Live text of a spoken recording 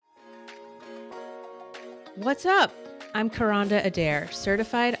What's up? I'm Karanda Adair,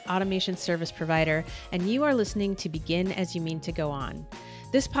 certified automation service provider, and you are listening to Begin As You Mean to Go On.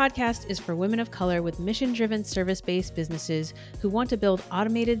 This podcast is for women of color with mission driven service based businesses who want to build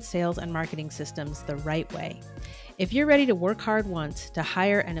automated sales and marketing systems the right way. If you're ready to work hard once to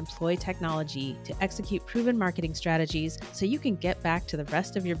hire and employ technology to execute proven marketing strategies so you can get back to the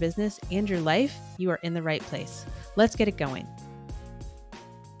rest of your business and your life, you are in the right place. Let's get it going.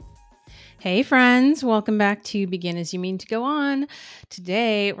 Hey, friends, welcome back to Begin As You Mean to Go On.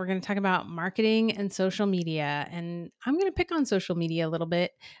 Today, we're going to talk about marketing and social media. And I'm going to pick on social media a little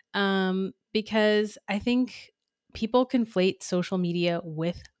bit because I think people conflate social media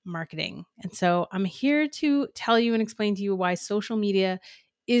with marketing. And so I'm here to tell you and explain to you why social media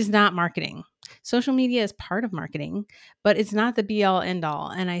is not marketing. Social media is part of marketing, but it's not the be all end all.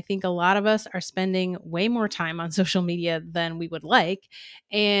 And I think a lot of us are spending way more time on social media than we would like.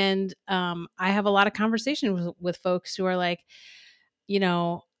 And I have a lot of conversations with folks who are like, you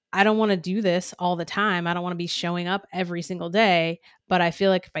know, I don't want to do this all the time. I don't want to be showing up every single day, but I feel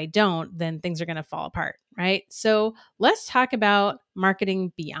like if I don't, then things are going to fall apart. Right. So let's talk about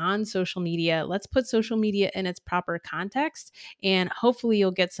marketing beyond social media. Let's put social media in its proper context. And hopefully,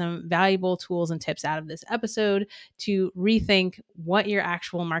 you'll get some valuable tools and tips out of this episode to rethink what your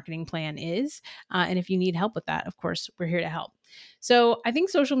actual marketing plan is. And if you need help with that, of course, we're here to help. So I think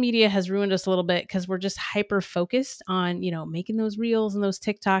social media has ruined us a little bit because we're just hyper focused on, making those reels and those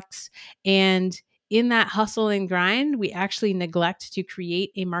TikToks. And in that hustle and grind, we actually neglect to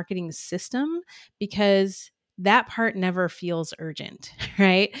create a marketing system because that part never feels urgent,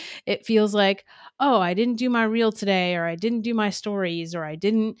 right? It feels like, oh, I didn't do my reel today, or I didn't do my stories, or I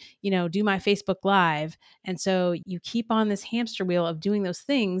didn't, do my Facebook Live. And so you keep on this hamster wheel of doing those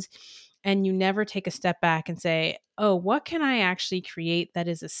things and you never take a step back and say, oh, what can I actually create that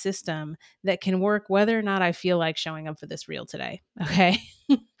is a system that can work whether or not I feel like showing up for this reel today? Okay.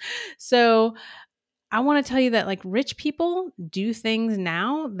 So I want to tell you that like rich people do things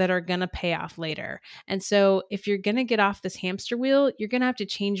now that are going to pay off later. And so if you're going to get off this hamster wheel, you're going to have to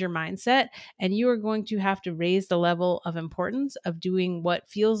change your mindset and you are going to have to raise the level of importance of doing what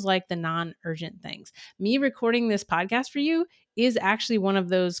feels like the non-urgent things. Me recording this podcast for you is actually one of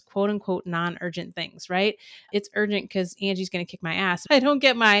those quote unquote non-urgent things, right? It's urgent because Angie's going to kick my ass. I don't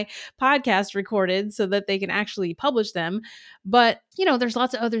get my podcast recorded so that they can actually publish them. But, there's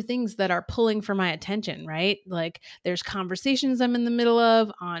lots of other things that are pulling for my attention, right? Like there's conversations I'm in the middle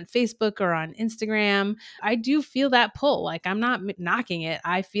of on Facebook or on Instagram. I do feel that pull. Like I'm not knocking it.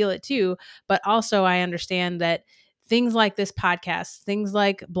 I feel it too. But also I understand that things like this podcast, things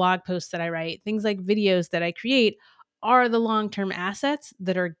like blog posts that I write, things like videos that I create are the long-term assets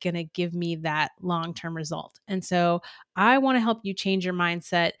that are going to give me that long-term result. And so I want to help you change your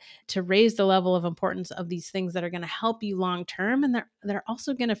mindset to raise the level of importance of these things that are going to help you long term. And they're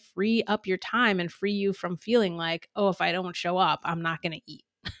also going to free up your time and free you from feeling like, oh, if I don't show up, I'm not going to eat.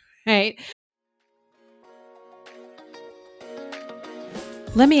 Right.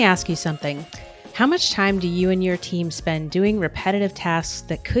 Let me ask you something. How much time do you and your team spend doing repetitive tasks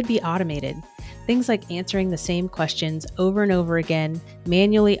that could be automated? Things like answering the same questions over and over again,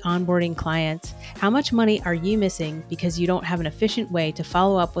 manually onboarding clients. How much money are you missing because you don't have an efficient way to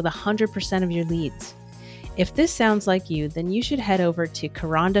follow up with 100% of your leads? If this sounds like you, then you should head over to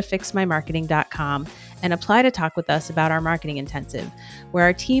karandafixmymarketing.com and apply to talk with us about our marketing intensive, where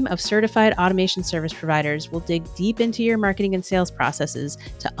our team of certified automation service providers will dig deep into your marketing and sales processes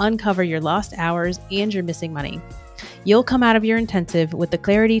to uncover your lost hours and your missing money. You'll come out of your intensive with the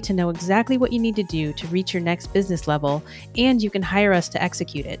clarity to know exactly what you need to do to reach your next business level, and you can hire us to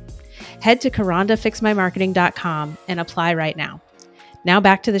execute it. Head to karandafixmymarketing.com and apply right now. Now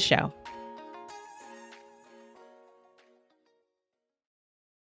back to the show.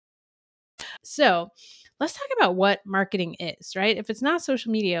 So let's talk about what marketing is, right? If it's not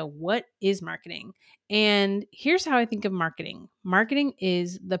social media, what is marketing? And here's how I think of marketing marketing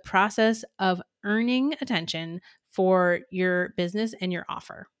is the process of earning attention for your business and your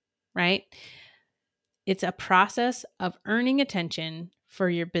offer, right? It's a process of earning attention for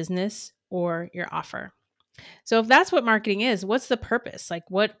your business or your offer. So if that's what marketing is, what's the purpose? Like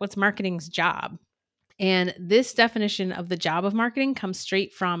what's marketing's job? And this definition of the job of marketing comes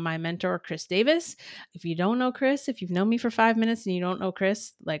straight from my mentor, Chris Davis. If you don't know Chris, if you've known me for 5 minutes and you don't know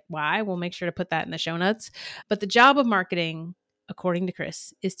Chris, like why? We'll make sure to put that in the show notes. But the job of marketing, according to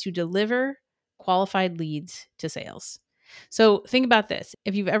Chris, is to deliver qualified leads to sales. So think about this.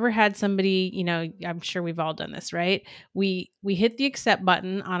 If you've ever had somebody, I'm sure we've all done this, right? We hit the accept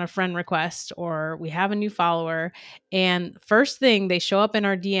button on a friend request or we have a new follower and first thing they show up in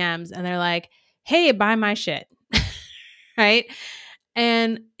our DMs and they're like, hey, buy my shit. Right?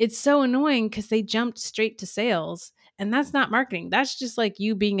 And it's so annoying because they jumped straight to sales. And that's not marketing. That's just like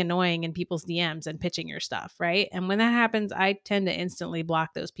you being annoying in people's DMs and pitching your stuff, right? And when that happens, I tend to instantly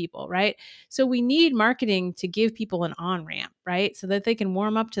block those people, right? So we need marketing to give people an on ramp, right? So that they can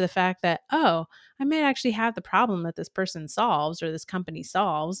warm up to the fact that, oh, I may actually have the problem that this person solves or this company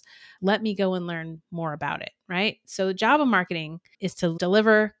solves. Let me go and learn more about it, right? So the job of marketing is to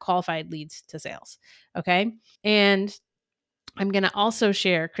deliver qualified leads to sales, okay? And I'm going to also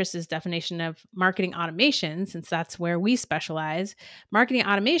share Chris's definition of marketing automation, since that's where we specialize. Marketing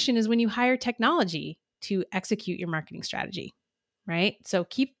automation is when you hire technology to execute your marketing strategy, right? So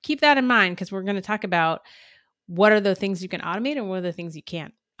keep that in mind, because we're going to talk about what are the things you can automate and what are the things you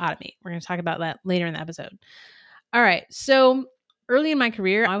can't automate. We're going to talk about that later in the episode. All right. So early in my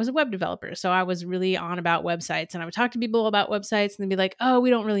career, I was a web developer. So I was really on about websites, and I would talk to people about websites and they'd be like, oh, we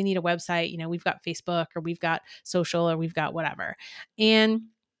don't really need a website. You know, we've got Facebook or we've got social or we've got whatever. And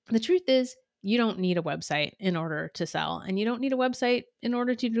the truth is, you don't need a website in order to sell, and you don't need a website in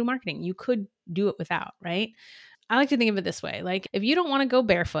order to do marketing. You could do it without, right? I like to think of it this way. Like, if you don't want to go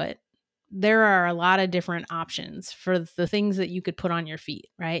barefoot, there are a lot of different options for the things that you could put on your feet,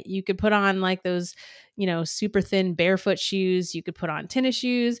 right? You could put on like those, super thin barefoot shoes. You could put on tennis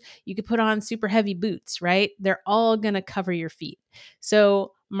shoes. You could put on super heavy boots, right? They're all going to cover your feet.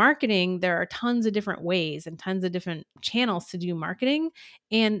 So, marketing, there are tons of different ways and tons of different channels to do marketing,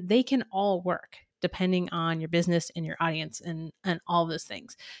 and they can all work depending on your business and your audience and all those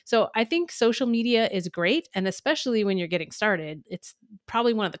things. So I think social media is great. And especially when you're getting started, it's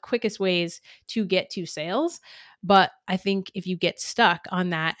probably one of the quickest ways to get to sales. But I think if you get stuck on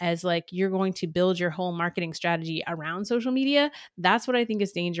that as like you're going to build your whole marketing strategy around social media, that's what I think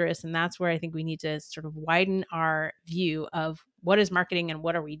is dangerous. And that's where I think we need to sort of widen our view of what is marketing and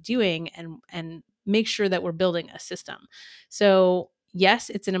what are we doing, and make sure that we're building a system. So yes,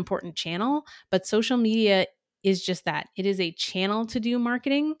 it's an important channel, but social media is just that. It is a channel to do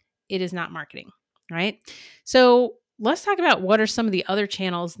marketing. It is not marketing, right? So let's talk about what are some of the other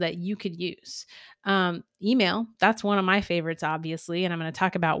channels that you could use. Email, that's one of my favorites, obviously, and I'm going to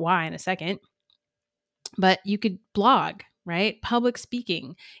talk about why in a second. But you could blog, right? Public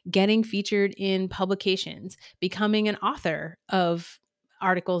speaking, getting featured in publications, becoming an author of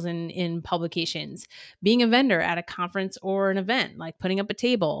articles in publications, being a vendor at a conference or an event, like putting up a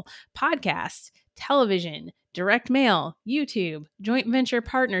table, podcasts, television, direct mail, YouTube, joint venture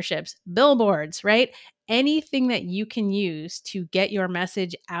partnerships, billboards, right? Anything that you can use to get your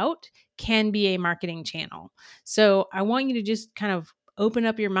message out can be a marketing channel. So I want you to just kind of open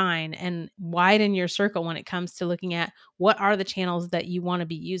up your mind and widen your circle when it comes to looking at what are the channels that you want to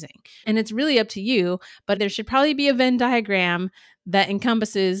be using. And it's really up to you, but there should probably be a Venn diagram that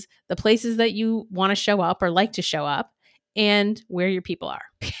encompasses the places that you want to show up or like to show up and where your people are.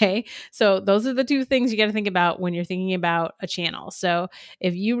 Okay. So those are the two things you got to think about when you're thinking about a channel. So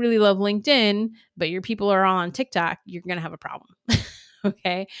if you really love LinkedIn, but your people are all on TikTok, you're going to have a problem.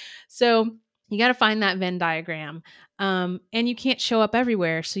 Okay. So you got to find that Venn diagram. And you can't show up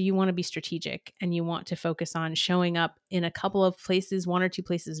everywhere. So you want to be strategic and you want to focus on showing up in a couple of places, one or two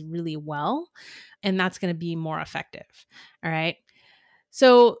places really well. And that's going to be more effective. All right.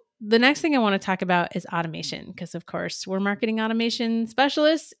 So the next thing I want to talk about is automation, because of course we're marketing automation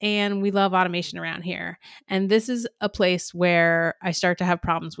specialists and we love automation around here. And this is a place where I start to have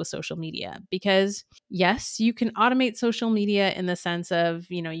problems with social media, because yes, you can automate social media in the sense of,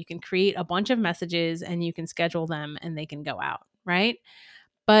 you can create a bunch of messages and you can schedule them and they can go out, right?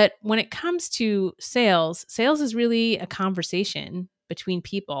 But when it comes to sales, sales is really a conversation between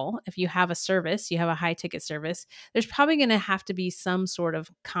people. If you have a service, you have a high ticket service, there's probably going to have to be some sort of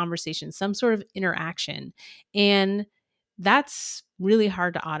conversation, some sort of interaction. And that's really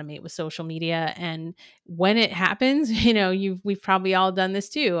hard to automate with social media. And when it happens, we've probably all done this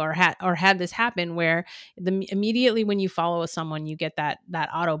too, or had this happen where immediately when you follow someone, you get that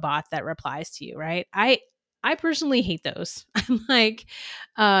Autobot that replies to you, right? I personally hate those. I'm like,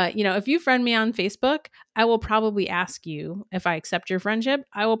 if you friend me on Facebook, I will probably ask you, if I accept your friendship,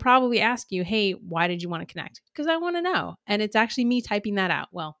 I will probably ask you, hey, why did you want to connect? Because I want to know. And it's actually me typing that out.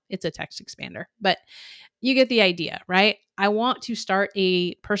 Well, it's a text expander, but you get the idea, right? I want to start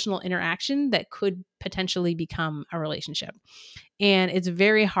a personal interaction that could potentially become a relationship. And it's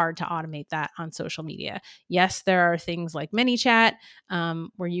very hard to automate that on social media. Yes, there are things like ManyChat,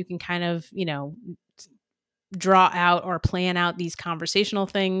 where you can kind of, draw out or plan out these conversational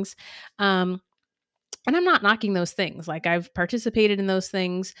things. And I'm not knocking those things. Like I've participated in those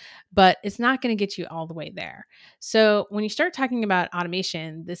things, but it's not going to get you all the way there. So when you start talking about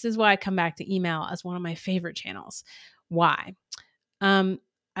automation, this is why I come back to email as one of my favorite channels. Why? Um,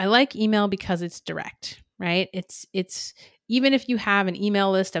 I like email because it's direct, right? It's even if you have an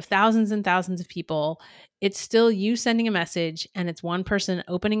email list of thousands and thousands of people, it's still you sending a message and it's one person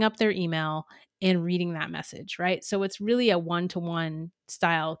opening up their email and reading that message, right? So it's really a one-to-one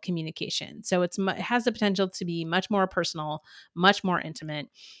style communication. So it has the potential to be much more personal, much more intimate.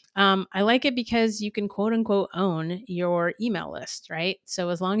 I like it because you can quote unquote own your email list, right? So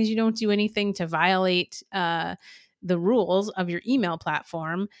as long as you don't do anything to violate the rules of your email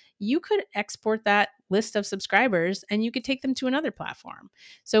platform, you could export that list of subscribers and you could take them to another platform.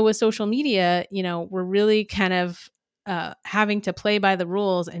 So with social media, we're really kind of having to play by the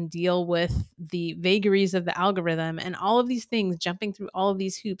rules and deal with the vagaries of the algorithm and all of these things, jumping through all of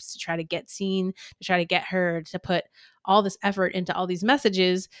these hoops to try to get seen, to try to get heard, to put all this effort into all these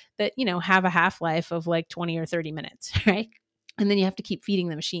messages that, have a half life of like 20 or 30 minutes, right? And then you have to keep feeding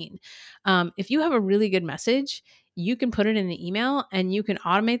the machine. If you have a really good message, you can put it in an email and you can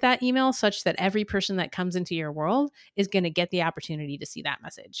automate that email such that every person that comes into your world is going to get the opportunity to see that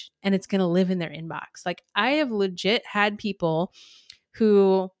message and it's going to live in their inbox. Like I have legit had people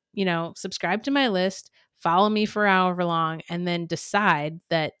who, subscribe to my list, follow me for however long, and then decide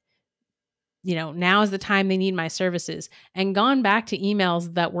that now is the time they need my services and gone back to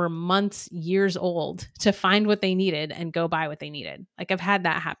emails that were months, years old to find what they needed and go buy what they needed. Like I've had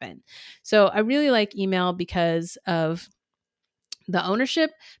that happen. So I really like email because of the ownership,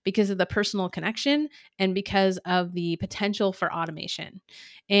 because of the personal connection, and because of the potential for automation.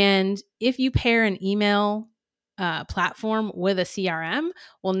 And if you pair an email platform with a CRM,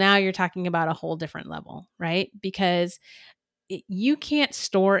 well, now you're talking about a whole different level, right? Because you can't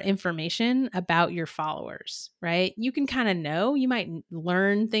store information about your followers, right? You can kind of know, you might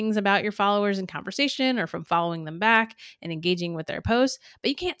learn things about your followers in conversation or from following them back and engaging with their posts, but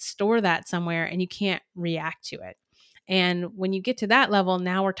you can't store that somewhere and you can't react to it. And when you get to that level,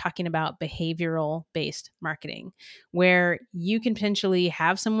 now we're talking about behavioral based marketing, where you can potentially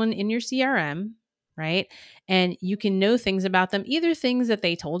have someone in your CRM, right? And you can know things about them, either things that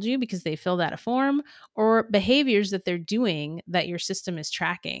they told you because they filled out a form or behaviors that they're doing that your system is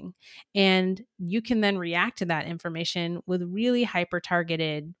tracking. And you can then react to that information with really hyper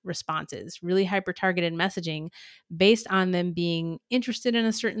targeted responses, really hyper targeted messaging based on them being interested in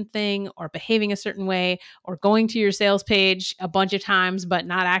a certain thing or behaving a certain way or going to your sales page a bunch of times but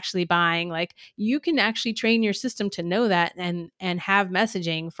not actually buying. Like you can actually train your system to know that and have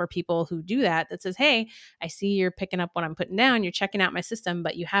messaging for people who do that says, "Hey, I see you're picking up what I'm putting down, you're checking out my system,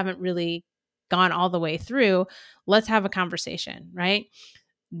 but you haven't really gone all the way through. Let's have a conversation," right?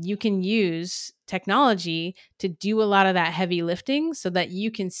 You can use technology to do a lot of that heavy lifting so that you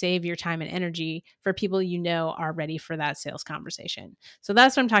can save your time and energy for people are ready for that sales conversation. So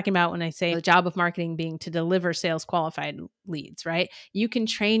that's what I'm talking about when I say the job of marketing being to deliver sales qualified leads, right? You can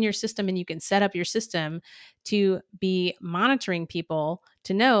train your system and you can set up your system to be monitoring people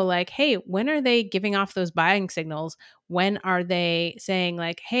to know like, hey, when are they giving off those buying signals? When are they saying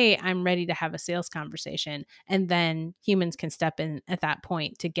like, hey, I'm ready to have a sales conversation? And then humans can step in at that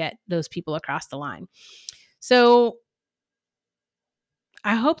point to get those people across the line. So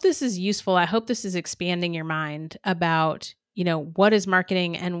I hope this is useful. I hope this is expanding your mind about, what is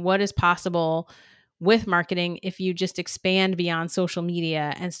marketing and what is possible with marketing if you just expand beyond social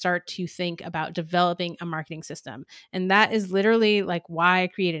media and start to think about developing a marketing system. And that is literally like why I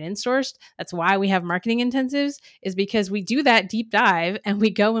created InSourced. That's why we have marketing intensives, is because we do that deep dive and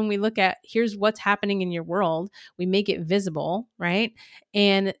we go and we look at here's what's happening in your world. We make it visible, right?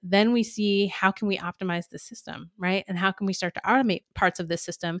 And then we see how can we optimize the system, right? And how can we start to automate parts of this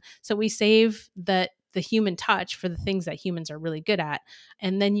system so we save the human touch for the things that humans are really good at.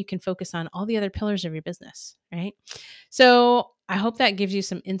 And then you can focus on all the other pillars of your business, right? So I hope that gives you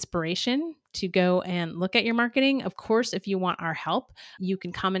some inspiration to go and look at your marketing. Of course, if you want our help, you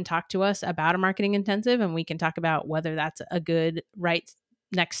can come and talk to us about a marketing intensive and we can talk about whether that's a good, right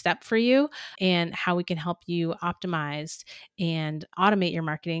next step for you and how we can help you optimize and automate your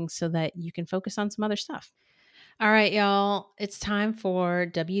marketing so that you can focus on some other stuff. All right, y'all, it's time for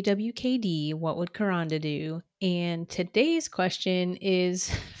WWKD. What would Karanda do? And today's question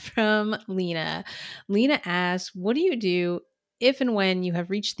is from Lena. Lena asks, what do you do if and when you have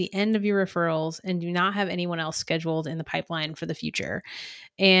reached the end of your referrals and do not have anyone else scheduled in the pipeline for the future.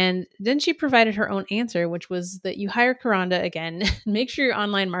 And then she provided her own answer, which was that you hire Karanda again, make sure your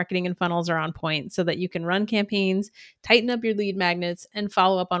online marketing and funnels are on point so that you can run campaigns, tighten up your lead magnets, and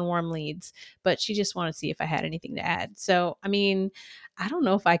follow up on warm leads. But she just wanted to see if I had anything to add. So, I mean, I don't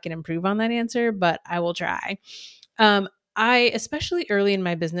know if I can improve on that answer, but I will try. Um, especially early in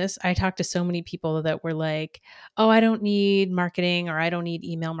my business, I talked to so many people that were like, oh, I don't need marketing, or I don't need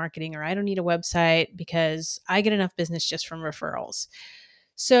email marketing, or I don't need a website because I get enough business just from referrals.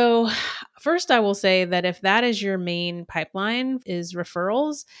 So, first, I will say that if that is your main pipeline is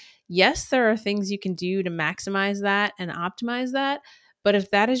referrals, yes, there are things you can do to maximize that and optimize that. But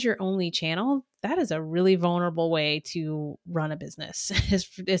if that is your only channel, that is a really vulnerable way to run a business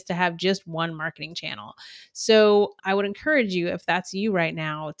is to have just one marketing channel. So, I would encourage you, if that's you right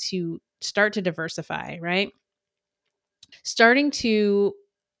now, to start to diversify, right? Starting to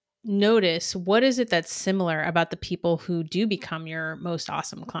notice what is it that's similar about the people who do become your most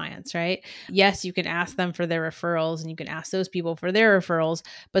awesome clients, right? Yes, you can ask them for their referrals and you can ask those people for their referrals,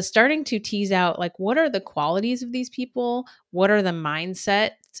 but starting to tease out like what are the qualities of these people? What are the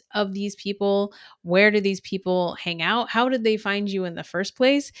mindset of these people? Where do these people hang out? How did they find you in the first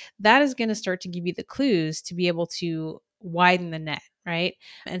place? That is going to start to give you the clues to be able to widen the net, right?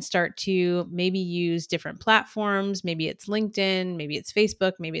 And start to maybe use different platforms. Maybe it's LinkedIn, maybe it's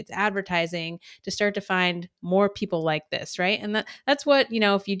Facebook, maybe it's advertising to start to find more people like this, right? And that's what,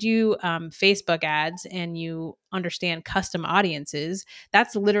 if you do Facebook ads and you understand custom audiences,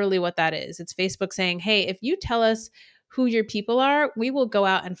 that's literally what that is. It's Facebook saying, hey, if you tell us who your people are, we will go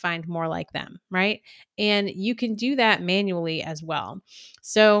out and find more like them, right? And you can do that manually as well.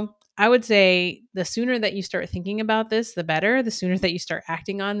 So I would say the sooner that you start thinking about this, the better. The sooner that you start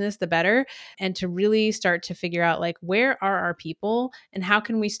acting on this, the better. And to really start to figure out like, where are our people and how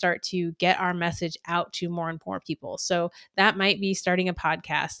can we start to get our message out to more and more people? So that might be starting a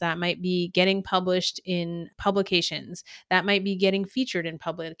podcast. That might be getting published in publications. That might be getting featured in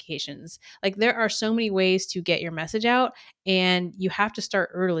publications. Like there are so many ways to get your message out, and you have to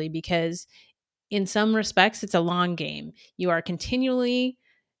start early because in some respects, it's a long game. You are continually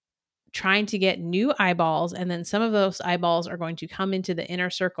trying to get new eyeballs, and then some of those eyeballs are going to come into the inner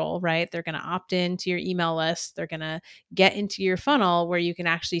circle, right? They're going to opt into your email list. They're going to get into your funnel where you can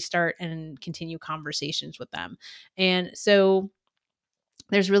actually start and continue conversations with them. And so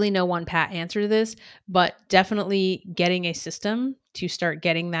there's really no one pat answer to this, but definitely getting a system to start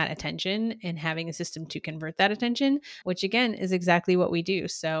getting that attention and having a system to convert that attention, which again is exactly what we do.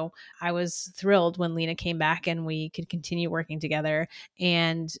 So I was thrilled when Lena came back and we could continue working together.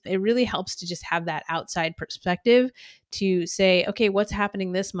 And it really helps to just have that outside perspective to say, okay, what's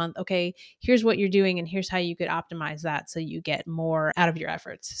happening this month? Okay, here's what you're doing, and here's how you could optimize that so you get more out of your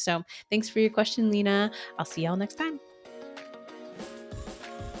efforts. So thanks for your question, Lena. I'll see y'all next time.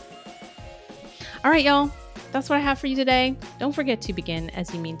 All right, y'all. That's what I have for you today. Don't forget to begin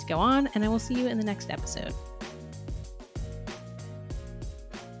as you mean to go on, and I will see you in the next episode.